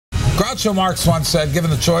Groucho Marx once said, given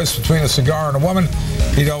the choice between a cigar and a woman,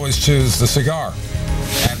 he'd always choose the cigar.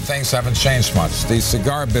 And things haven't changed much. The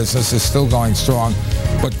cigar business is still going strong,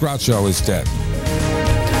 but Groucho is dead.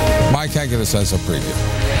 Mike Hegedus has a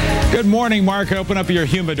preview. Good morning, Mark. Open up your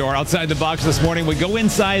humidor. Outside the box this morning, we go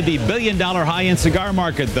inside the billion-dollar high-end cigar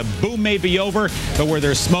market. The boom may be over, but where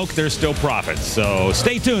there's smoke, there's still profits. So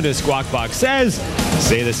stay tuned, as Squawk Box says.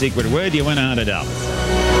 Say the secret word, you win $100.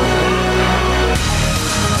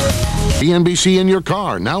 CNBC in your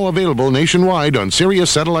car, now available nationwide on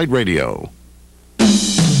Sirius Satellite Radio.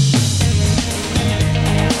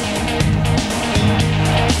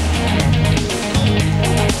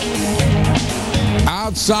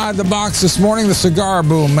 Outside the box this morning, the cigar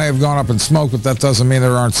boom may have gone up in smoke, but that doesn't mean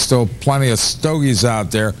there aren't still plenty of stogies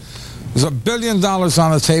out there. There's $1 billion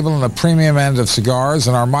on the table in the premium end of cigars,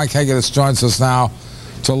 and our Mike Hegedus joins us now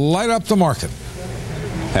to light up the market.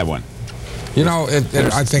 Have one. You know, I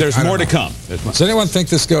think there's more to come. Does anyone think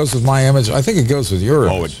this goes with my image? I think it goes with your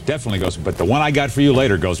image. Oh, it definitely goes. But the one I got for you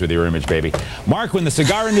later goes with your image, baby. Mark, when the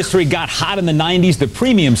cigar industry got hot in the 90s, the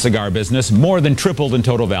premium cigar business more than tripled in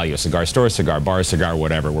total value. Cigar stores, cigar bars, cigar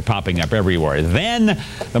whatever were popping up everywhere. Then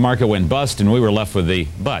the market went bust, and we were left with the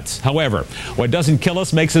butts. However, what doesn't kill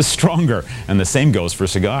us makes us stronger, and the same goes for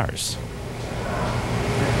cigars.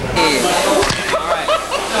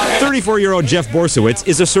 34-year-old Jeff Borsowitz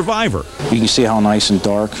is a survivor. You can see how nice and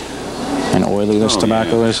dark and oily this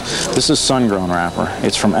tobacco is. This is sun-grown wrapper.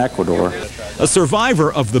 It's from Ecuador. A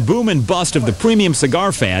survivor of the boom and bust of the premium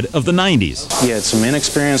cigar fad of the 90s. You had some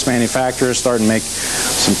inexperienced manufacturers starting to make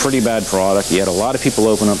some pretty bad product. You had a lot of people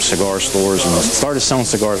open up cigar stores and started selling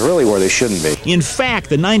cigars really where they shouldn't be. In fact,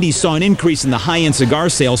 the 90s saw an increase in the high-end cigar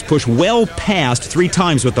sales push well past 3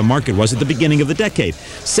 times what the market was at the beginning of the decade.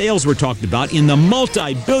 Sales were talked about in the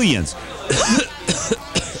multi-billions.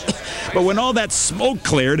 But when all that smoke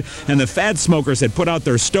cleared and the fad smokers had put out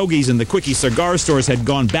their stogies and the quickie cigar stores had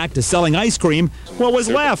gone back to selling ice cream, what was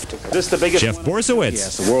left? This the biggest Jeff Borsowitz.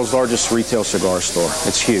 Yes, the world's largest retail cigar store.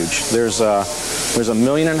 It's huge. There's 1.5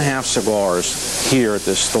 million cigars here at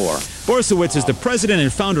this store. Borsowitz is the president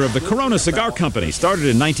and founder of the Corona Cigar Company. Started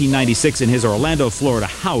in 1996 in his Orlando, Florida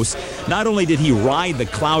house. Not only did he ride the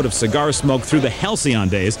cloud of cigar smoke through the halcyon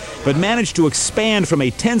days, but managed to expand from a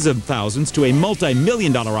tens of thousands to a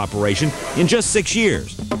multi-million-dollar operation in just 6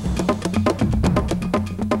 years.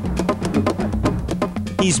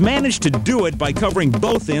 He's managed to do it by covering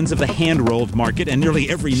both ends of the hand-rolled market and nearly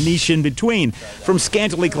every niche in between, from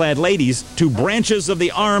scantily clad ladies to branches of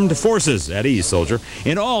the armed forces. At ease, soldier.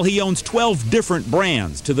 In all, he owns 12 different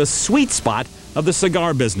brands to the sweet spot of the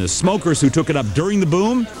cigar business. Smokers who took it up during the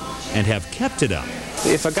boom and have kept it up.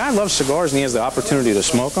 If a guy loves cigars and he has the opportunity to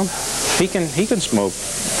smoke them, he can smoke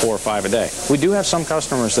 4 or 5 a day. We do have some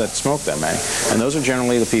customers that smoke that many, and those are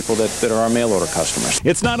generally the people that are our mail-order customers.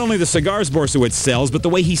 It's not only the cigars Borsowitz sells, but the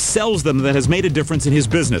way he sells them that has made a difference in his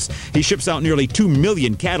business. He ships out nearly 2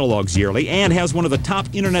 million catalogs yearly and has one of the top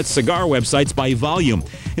internet cigar websites by volume.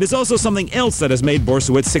 It is also something else that has made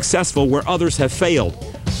Borsowitz successful where others have failed.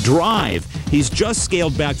 Drive. He's just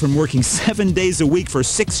scaled back from working 7 days a week for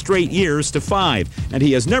 6 straight years to 5, and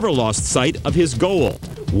he has never lost sight of his goal,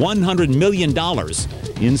 $100 million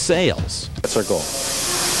in sales. That's our goal,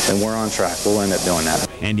 and we're on track. We'll end up doing that.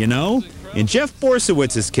 And you know, in Jeff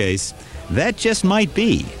Borsowitz's case, that just might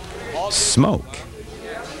be smoke.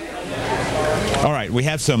 All right, we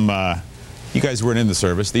have some, you guys weren't in the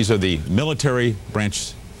service. These are the military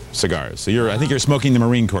branch cigars. So I think you're smoking the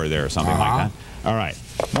Marine Corps there or something like that. All right.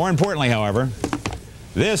 More importantly, however,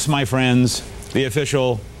 this, my friends, the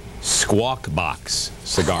official Squawk Box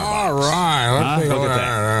cigar box. All right. Let's look at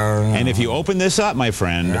that. And if you open this up, my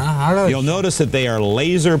friend, you'll notice that they are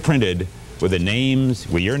laser printed with the names,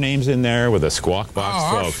 with your names in there, with a Squawk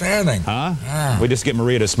Box folk. Outstanding. Huh? Yeah. We just get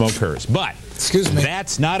Maria to smoke hers. But excuse me.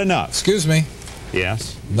 That's not enough. Excuse me.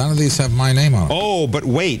 Yes? None of these have my name on them. Oh, but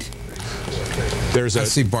wait. I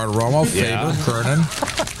see Bartiromo, Faber, Kernan.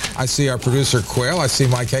 I see our producer, Quayle. I see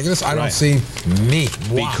Mike Hegedus. I don't see me.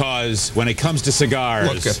 Because when it comes to cigars,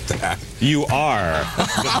 look at that. You are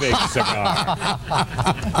the big cigar.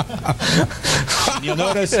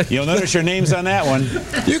 You'll notice your name's on that one.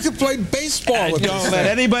 You can play baseball with this. Don't let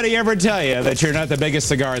anybody ever tell you that you're not the biggest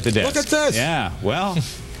cigar at the desk. Look at this. Yeah, well.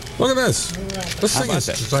 Look at this. This thing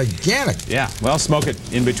is gigantic. Yeah, well, smoke it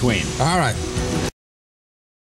in between. All right.